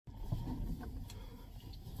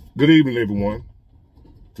Good evening, everyone.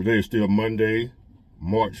 Today is still Monday,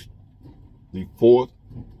 March the 4th,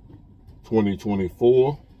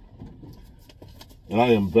 2024. And I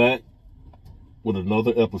am back with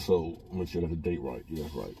another episode. Make sure I got the date right. Yeah,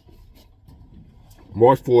 that's right.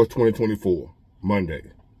 March 4th, 2024,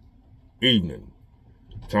 Monday, evening.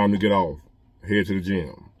 Time to get off, head to the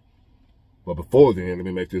gym. But before then, let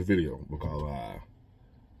me make this video because I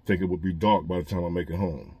think it would be dark by the time I make it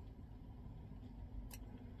home.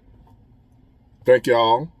 Thank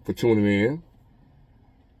y'all for tuning in.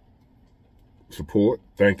 Support,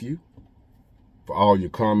 thank you for all your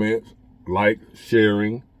comments, like,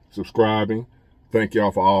 sharing, subscribing. Thank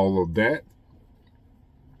y'all for all of that.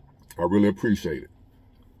 I really appreciate it.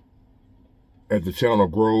 As the channel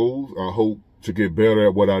grows, I hope to get better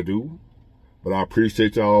at what I do. But I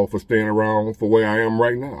appreciate y'all for staying around for where I am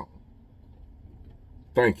right now.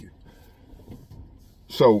 Thank you.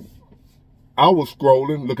 So, I was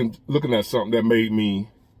scrolling, looking at something that made me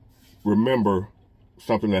remember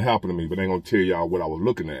something that happened to me, but I ain't gonna tell y'all what I was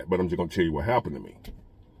looking at, but I'm just gonna tell you what happened to me.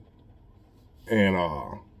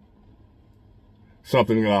 And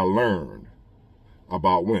something that I learned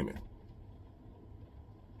about women.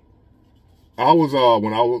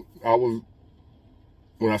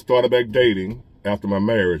 When I started back dating after my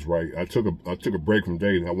marriage, right? I took a break from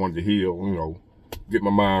dating. I wanted to heal, get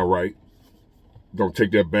my mind right. Don't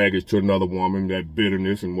take that baggage to another woman, that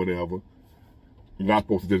bitterness and whatever. You're not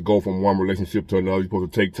supposed to just go from one relationship to another. You're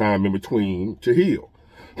supposed to take time in between to heal.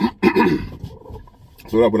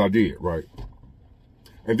 So that's what I did, right?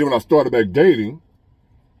 And then when I started back dating,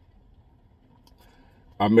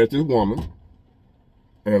 I met this woman,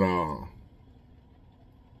 and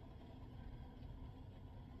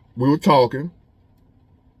we were talking,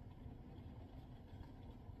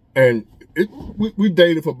 and we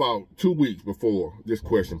dated for about 2 weeks before this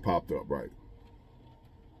question popped up, right?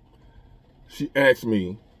 She asked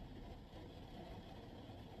me,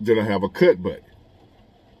 did I have a cut buddy?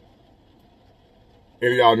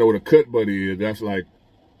 And y'all know what a cut buddy is. That's like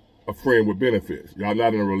a friend with benefits. Y'all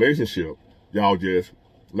not in a relationship. Y'all just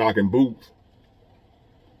knocking boots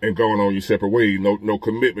and going on your separate ways. No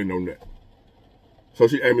commitment, no nothing. So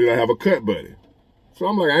she asked me, did I have a cut buddy? So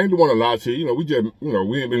I'm like, I ain't want to lie to you. We just,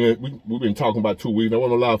 we've been talking about 2 weeks. I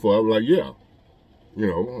want to lie for her. I was like, yeah,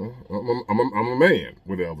 I'm a man,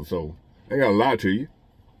 whatever. So I ain't got to lie to you.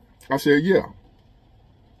 I said, yeah.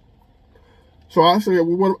 So I said,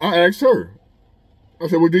 well, I asked her. I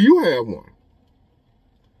said, well, do you have one?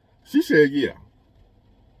 She said, yeah.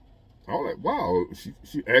 I was like, wow.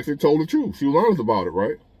 She actually told the truth. She learns about it,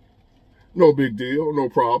 right? No big deal. No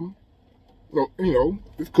problem. No,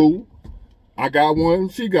 it's cool. I got one,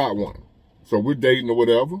 she got one. So we're dating or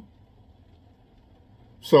whatever.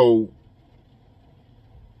 So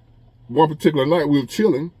one particular night we were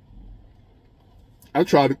chilling. I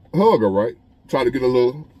tried to hug her, right? Tried to get a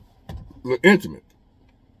little intimate.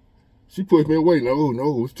 She pushed me away.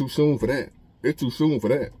 No, it's too soon for that. It's too soon for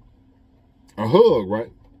that. A hug,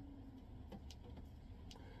 right?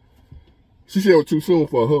 She said it was too soon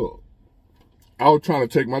for a hug. I was trying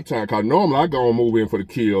to take my time, because normally I go and move in for the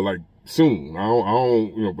kill, like, soon. I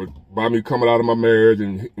don't, but by me coming out of my marriage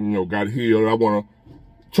and, got healed, I want to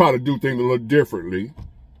try to do things a little differently.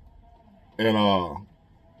 And, I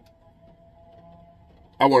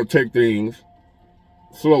want to take things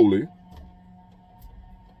slowly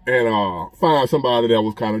and, find somebody that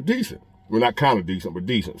was kind of decent. Well, not kind of decent, but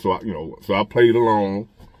decent. So, so I played along,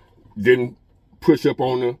 didn't push up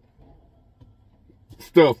on the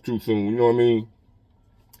stuff too soon, you know what I mean?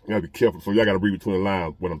 You gotta be careful. So y'all gotta read between the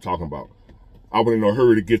lines what I'm talking about. I was in no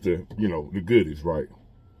hurry to get the, the goodies, right?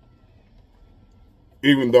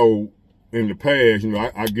 Even though in the past,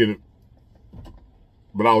 I get it,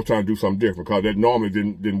 but I was trying to do something different because that normally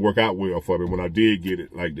didn't work out well for me when I did get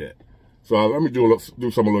it like that. So let me do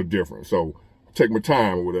something a little different. So take my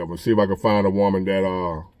time or whatever, see if I can find a woman that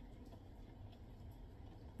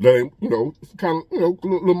ain't, kind of, a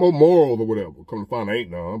little more moral or whatever. Come to find, I ain't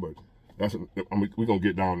none, but we're going to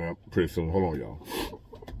get down there pretty soon. Hold on, y'all.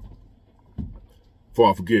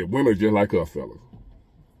 Before I forget, women are just like us, fellas.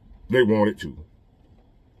 They want it too.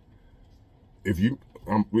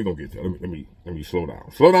 We're going to get there. Let me slow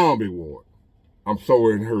down. Slow down, Big Ward. I'm so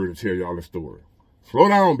in a hurry to tell y'all this story. Slow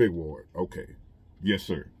down, Big Ward. Okay. Yes,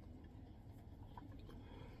 sir.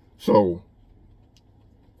 So,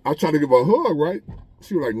 I tried to give her a hug, right?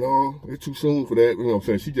 She was like, no, it's too soon for that. You know what I'm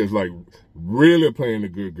saying? She just like really playing the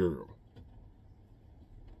good girl.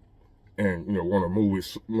 And, want to move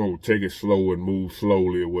it, take it slow and move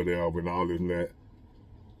slowly or whatever and all this and that.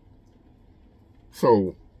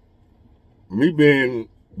 So, me being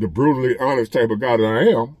the brutally honest type of guy that I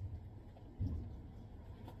am,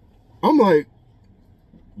 I'm like,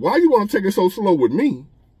 why you want to take it so slow with me?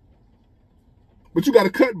 But you got a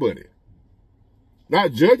cut buddy.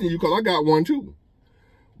 Not judging you because I got one too.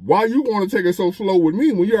 Why you want to take it so slow with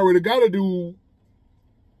me when you already got a dude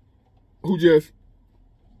who just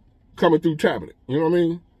coming through tapping it? You know what I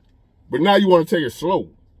mean? But now you want to take it slow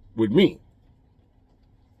with me.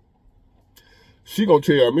 She gonna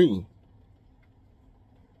tell me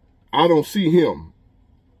I don't see him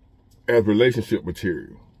as relationship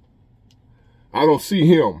material. I don't see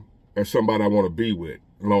him as somebody I want to be with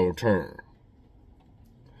long term.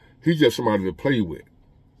 He's just somebody to play with.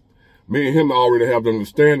 Me and him already have the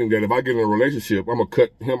understanding that if I get in a relationship, I'm going to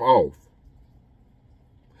cut him off.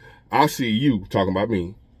 I see you, talking about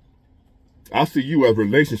me, I see you as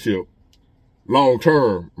relationship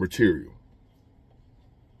long-term material.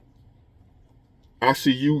 I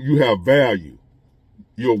see you have value.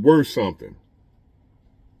 You're worth something.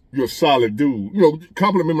 You're a solid dude. You know,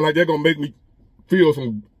 compliment me like that going to make me feel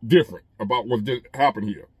some different about what just happened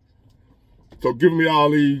here. So giving me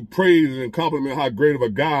all these praises and compliment how great of a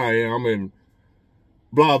guy I am and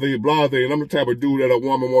blah, blah, and I'm the type of dude that a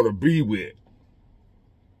woman want to be with.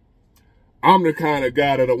 I'm the kind of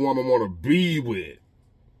guy that a woman want to be with.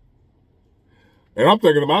 And I'm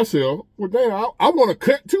thinking to myself, well, damn, I want to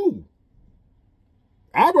cut too.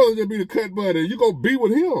 I'd rather just be the cut buddy. You going to be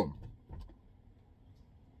with him.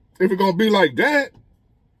 If it's going to be like that,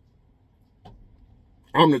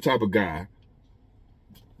 I'm the type of guy.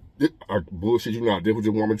 Bullshit you not. That's what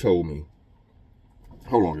your woman told me.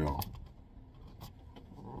 Hold on, y'all.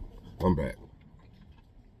 I'm back.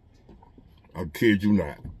 I kid you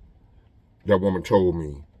not. That woman told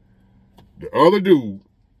me the other dude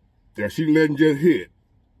that she letting just hit,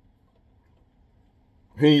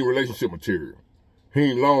 he ain't relationship material.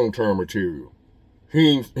 He ain't long-term material.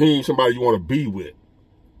 He ain't somebody you want to be with.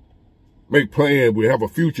 Make plans with, have a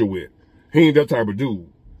future with. He ain't that type of dude.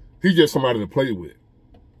 He's just somebody to play with.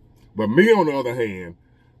 But me, on the other hand,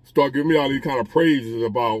 start giving me all these kind of praises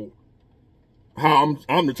about how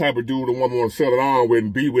I'm the type of dude the woman want to settle down with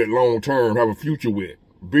and be with long term, have a future with,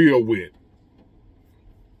 build with.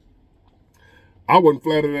 I wasn't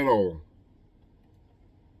flattered at all.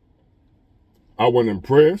 I wasn't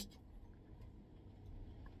impressed.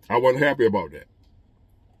 I wasn't happy about that.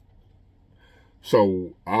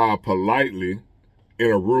 So I politely,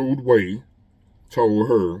 in a rude way, told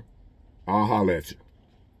her, I'll holler at you.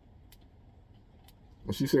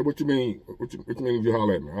 And she said, what you mean? What you mean if you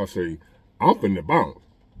holler at me? I say, I'm finna bounce.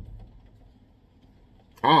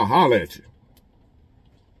 I'll holler at you.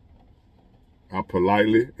 I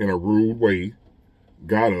politely, in a rude way,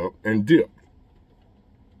 got up and dipped.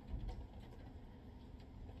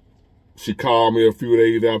 She called me a few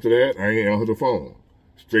days after that. I ain't answered the phone.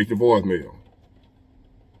 Straight to voicemail.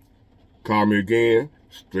 Call me again,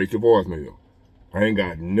 straight to voicemail. I ain't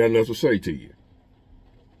got nothing else to say to you.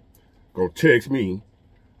 Gonna text me,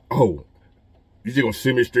 oh, you just gonna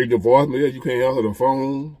send me straight to voicemail? You can't answer the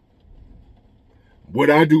phone?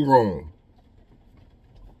 What'd I do wrong?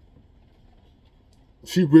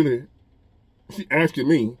 She asking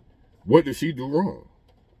me, what did she do wrong?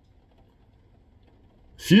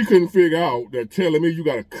 She couldn't figure out that telling me you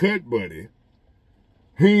got a cut buddy,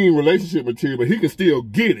 he ain't relationship material, but he can still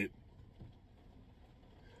get it.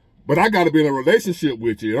 But I got to be in a relationship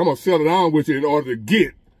with you. And I'm going to settle down with you in order to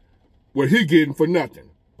get what he getting for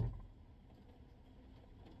nothing.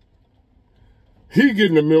 He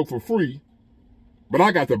getting the milk for free, but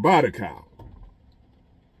I got to buy the cow.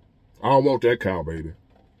 I don't want that cow, baby.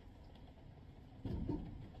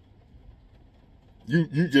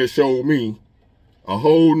 You just showed me a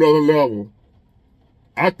whole nother level.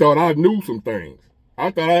 I thought I knew some things.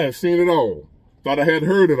 I thought I had seen it all. Thought I had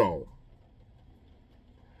heard it all.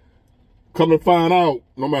 Come to find out,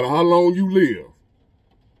 no matter how long you live,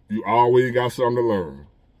 you always got something to learn.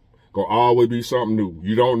 Gonna always be something new.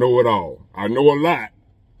 You don't know it all. I know a lot.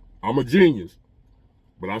 I'm a genius,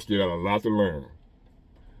 but I still got a lot to learn.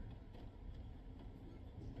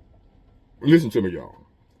 Listen to me, y'all,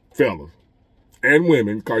 fellas and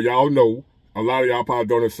women, because y'all know a lot of y'all probably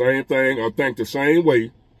doing the same thing or think the same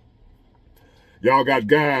way. Y'all got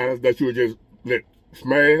guys that you'll just let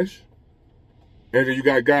smash. And then you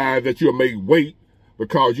got guys that you'll make wait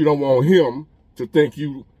because you don't want him to think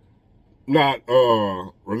you not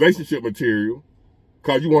relationship material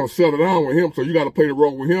because you want to settle down with him, so you got to play the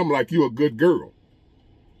role with him like you a good girl.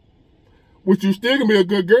 Which you still can be a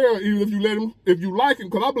good girl even if you let him, if you like him,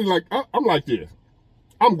 because I be like, I'm like this.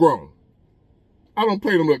 I'm grown. I don't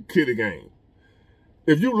play them little kiddie games.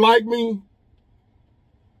 If you like me,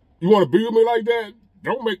 you want to be with me like that,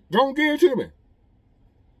 don't give it to me.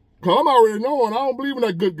 Because I'm already knowing I don't believe in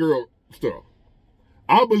that good girl stuff.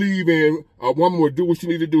 I believe in a woman will do what she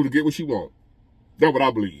need to do to get what she want. That's what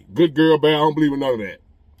I believe. Good girl, bad, I don't believe in none of that.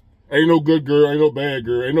 Ain't no good girl, ain't no bad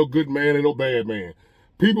girl, ain't no good man, ain't no bad man.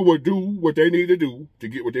 People will do what they need to do to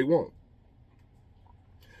get what they want.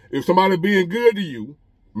 If somebody being good to you,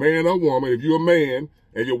 man or woman, if you're a man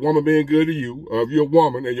and your woman being good to you, or if you're a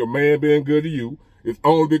woman and your man being good to you, it's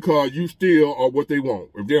only because you still are what they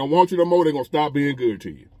want. If they don't want you no more, they're going to stop being good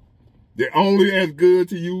to you. They're only as good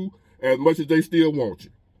to you as much as they still want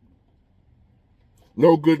you.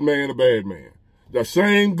 No good man or bad man. The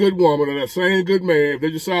same good woman or that same good man, if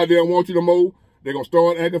they decide they don't want you no more, they're going to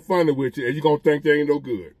start acting funny with you and you're going to think they ain't no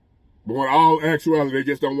good. But when all actuality, they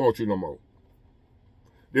just don't want you no more.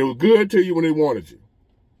 They were good to you when they wanted you.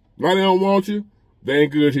 Now they don't want you, they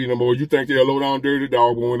ain't good to you no more. You think they're a low down dirty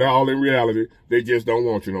dog, but when they're all in reality, they just don't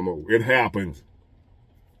want you no more. It happens.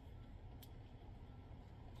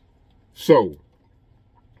 So,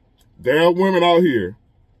 there are women out here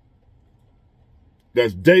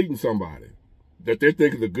that's dating somebody that they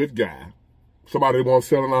think is a good guy, somebody they want to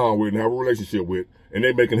settle down with and have a relationship with, and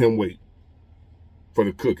they making him wait for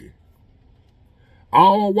the cookie.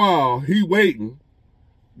 All while he waiting,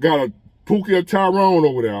 got a Pookie or Tyrone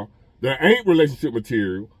over there that ain't relationship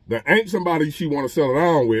material, that ain't somebody she want to settle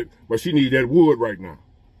down with, but she need that wood right now.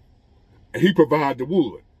 And he provide the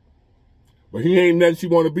wood. But he ain't nothing she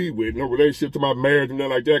want to be with, no relationship to my marriage and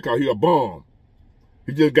nothing like that, because he a bum.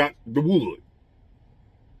 He just got the wood.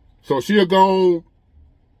 So she'll go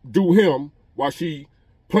do him while she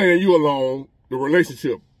playing you along the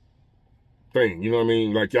relationship thing. You know what I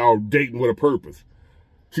mean? Like y'all dating with a purpose.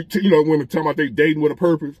 You know, women talking about they dating with a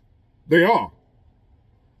purpose. They are.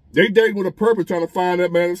 They dating with a purpose, trying to find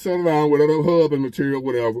that man to settle down with, other husband material,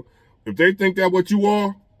 whatever. If they think that's what you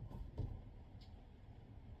are,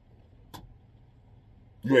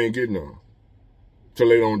 you ain't getting none till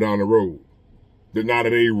later on down the road. The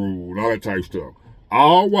 90-day rule and all that type stuff.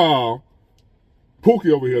 All while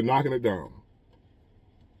Pookie over here knocking it down.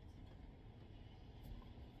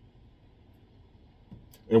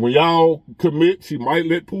 And when y'all commit, she might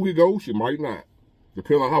let Pookie go, she might not.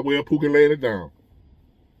 Depending on how well Pookie laying it down.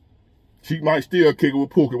 She might still kick it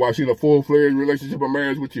with Pookie while she's in a full-fledged relationship or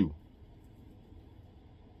marriage with you.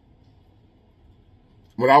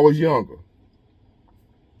 When I was younger,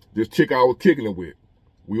 this chick I was kicking it with,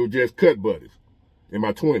 we were just cut buddies in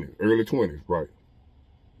my 20s, early 20s, right?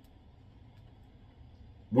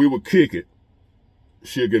 We would kick it.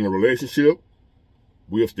 She'll get in a relationship,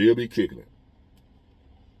 we'll still be kicking it.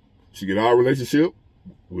 She get our relationship,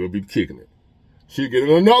 we'll be kicking it. She'll get in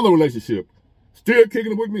another relationship, still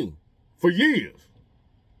kicking it with me. For years.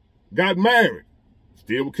 Got married.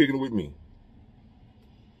 Still kicking it with me.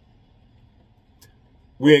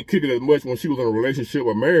 We ain't kicking as much when she was in a relationship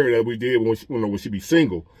or married as we did when she be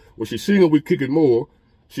single. When she's single, we kick it more.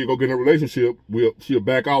 She'll go get in a relationship. She'll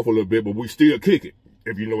back off a little bit, but we still kick it,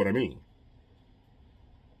 if you know what I mean.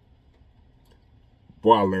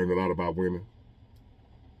 Boy, I learned a lot about women.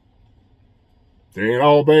 They ain't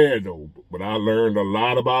all bad, though. But I learned a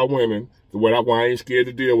lot about women. That's why I ain't scared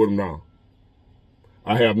to deal with them now.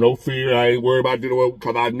 I have no fear. I ain't worried about dealing with them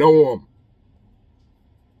because I know them.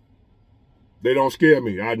 They don't scare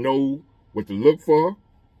me. I know what to look for,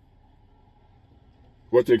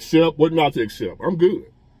 what to accept, what not to accept. I'm good.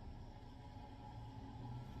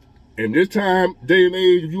 And this time, day and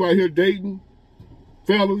age, if you out here dating,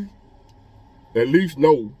 fellas, at least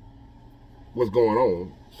know what's going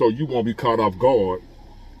on so you won't be caught off guard,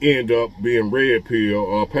 end up being red pill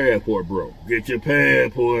or passport bro. Get your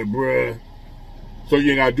passport, bruh. So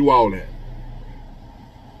you ain't got to do all that.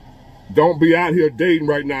 Don't be out here dating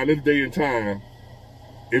right now in this day and time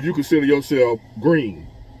if you consider yourself green.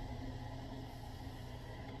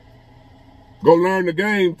 Go learn the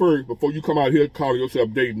game first before you come out here calling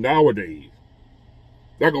yourself dating nowadays.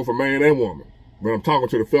 That goes for man and woman. But I'm talking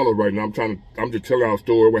to the fellas right now. I'm just telling our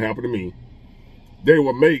story, what happened to me. They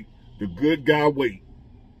will make the good guy wait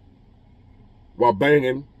while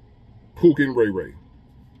banging Pookie and Ray Ray.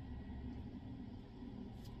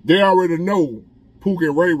 They already know Pookie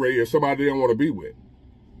and Ray Ray is somebody they don't want to be with.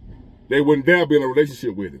 They wouldn't dare be in a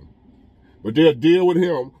relationship with him. But they'll deal with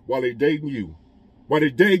him while they dating you. While they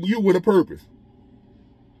dating you with a purpose.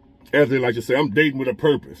 As they like to say, I'm dating with a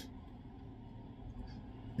purpose.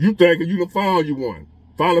 You thinking you done found you one.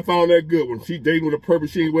 Finally found that good one. She dating with a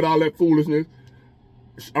purpose. She ain't with all that foolishness.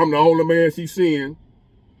 I'm the only man she's seeing.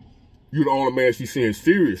 You're the only man she's seeing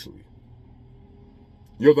seriously.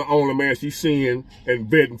 You're the only man she's seeing and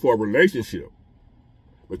vetting for a relationship.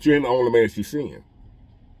 But you ain't the only man she's seeing.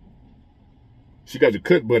 She got the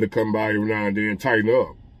cut buddy come by every now and then and tighten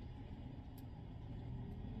up.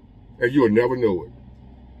 and you'll never know it.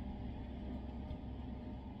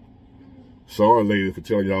 Sorry, ladies, for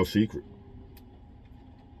telling y'all secret.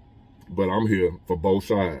 But I'm here for both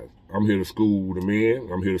sides. I'm here to school the men.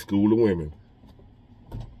 I'm here to school the women.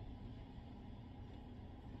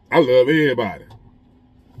 I love everybody.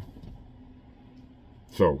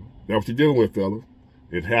 So, that's what you're dealing with, fellas.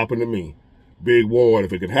 It happened to me. Big word.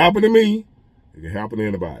 If it can happen to me, it can happen to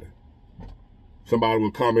anybody. Somebody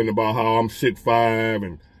will comment about how I'm 6'5"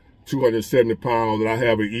 and 270 pounds and I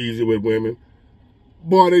have it easy with women.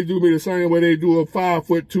 Boy, they do me the same way they do a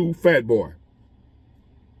 5'2" fat boy.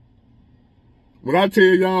 When I tell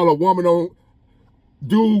y'all a woman don't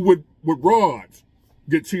do with rods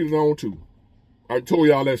get cheated on too. I told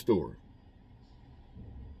y'all that story.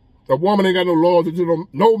 A woman ain't got no loyalty to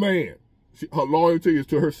no man. Her loyalty is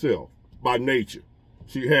to herself by nature.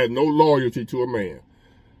 She has no loyalty to a man.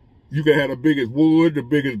 You can have the biggest wood, the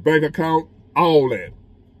biggest bank account, all that.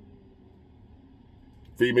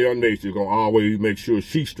 Female nature is going to always make sure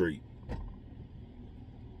she's straight.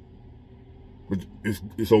 But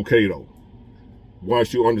it's okay, though.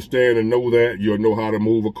 Once you understand and know that, you'll know how to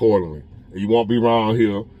move accordingly. And you won't be around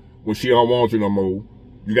here when she don't want you no more.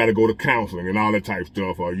 You got to go to counseling and all that type of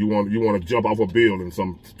stuff. Or you want to jump off a building,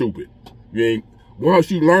 something stupid. You ain't.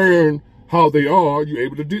 Once you learn how they are, you're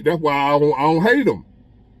able to do. That's why I don't hate them.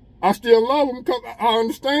 I still love them because I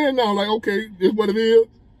understand now. Like, okay, this is what it is.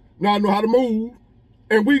 Now I know how to move.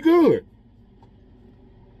 And we good.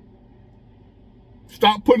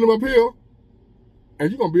 Stop putting them up here,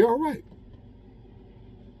 and you're going to be all right.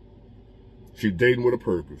 She's dating with a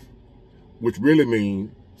purpose, which really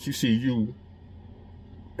means she see you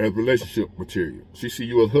as relationship material. She see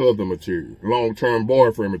you as husband material, long-term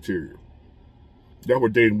boyfriend material. That's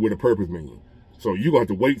what dating with a purpose means. So you're going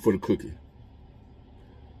to have to wait for the cookie.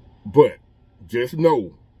 But just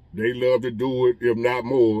know they love to do it, if not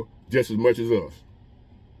more, just as much as us.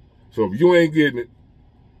 So if you ain't getting it,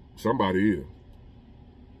 somebody is.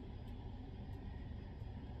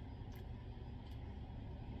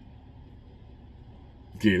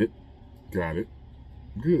 Get it, got it,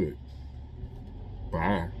 good.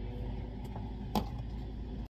 Bye.